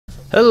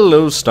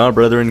Hello, Star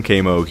Brethren,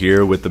 Kamo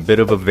here with a bit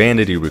of a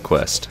vanity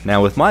request.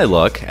 Now with my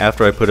luck,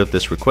 after I put up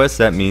this request,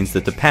 that means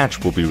that the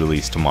patch will be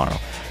released tomorrow.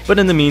 But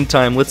in the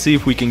meantime, let's see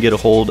if we can get a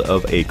hold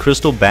of a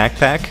crystal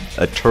backpack,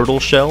 a turtle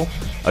shell,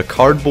 a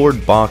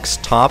cardboard box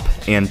top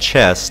and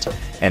chest,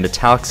 and a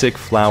toxic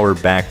flower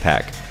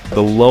backpack.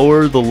 The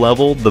lower the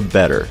level, the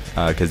better,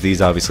 because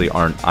these obviously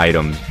aren't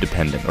item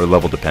dependent or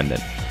level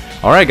dependent.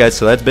 Alright guys,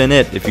 so that's been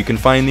it. If you can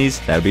find these,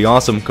 that'd be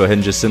awesome. Go ahead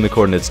and just send the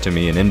coordinates to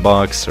me in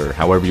inbox or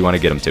however you want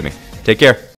to get them to me. Take care.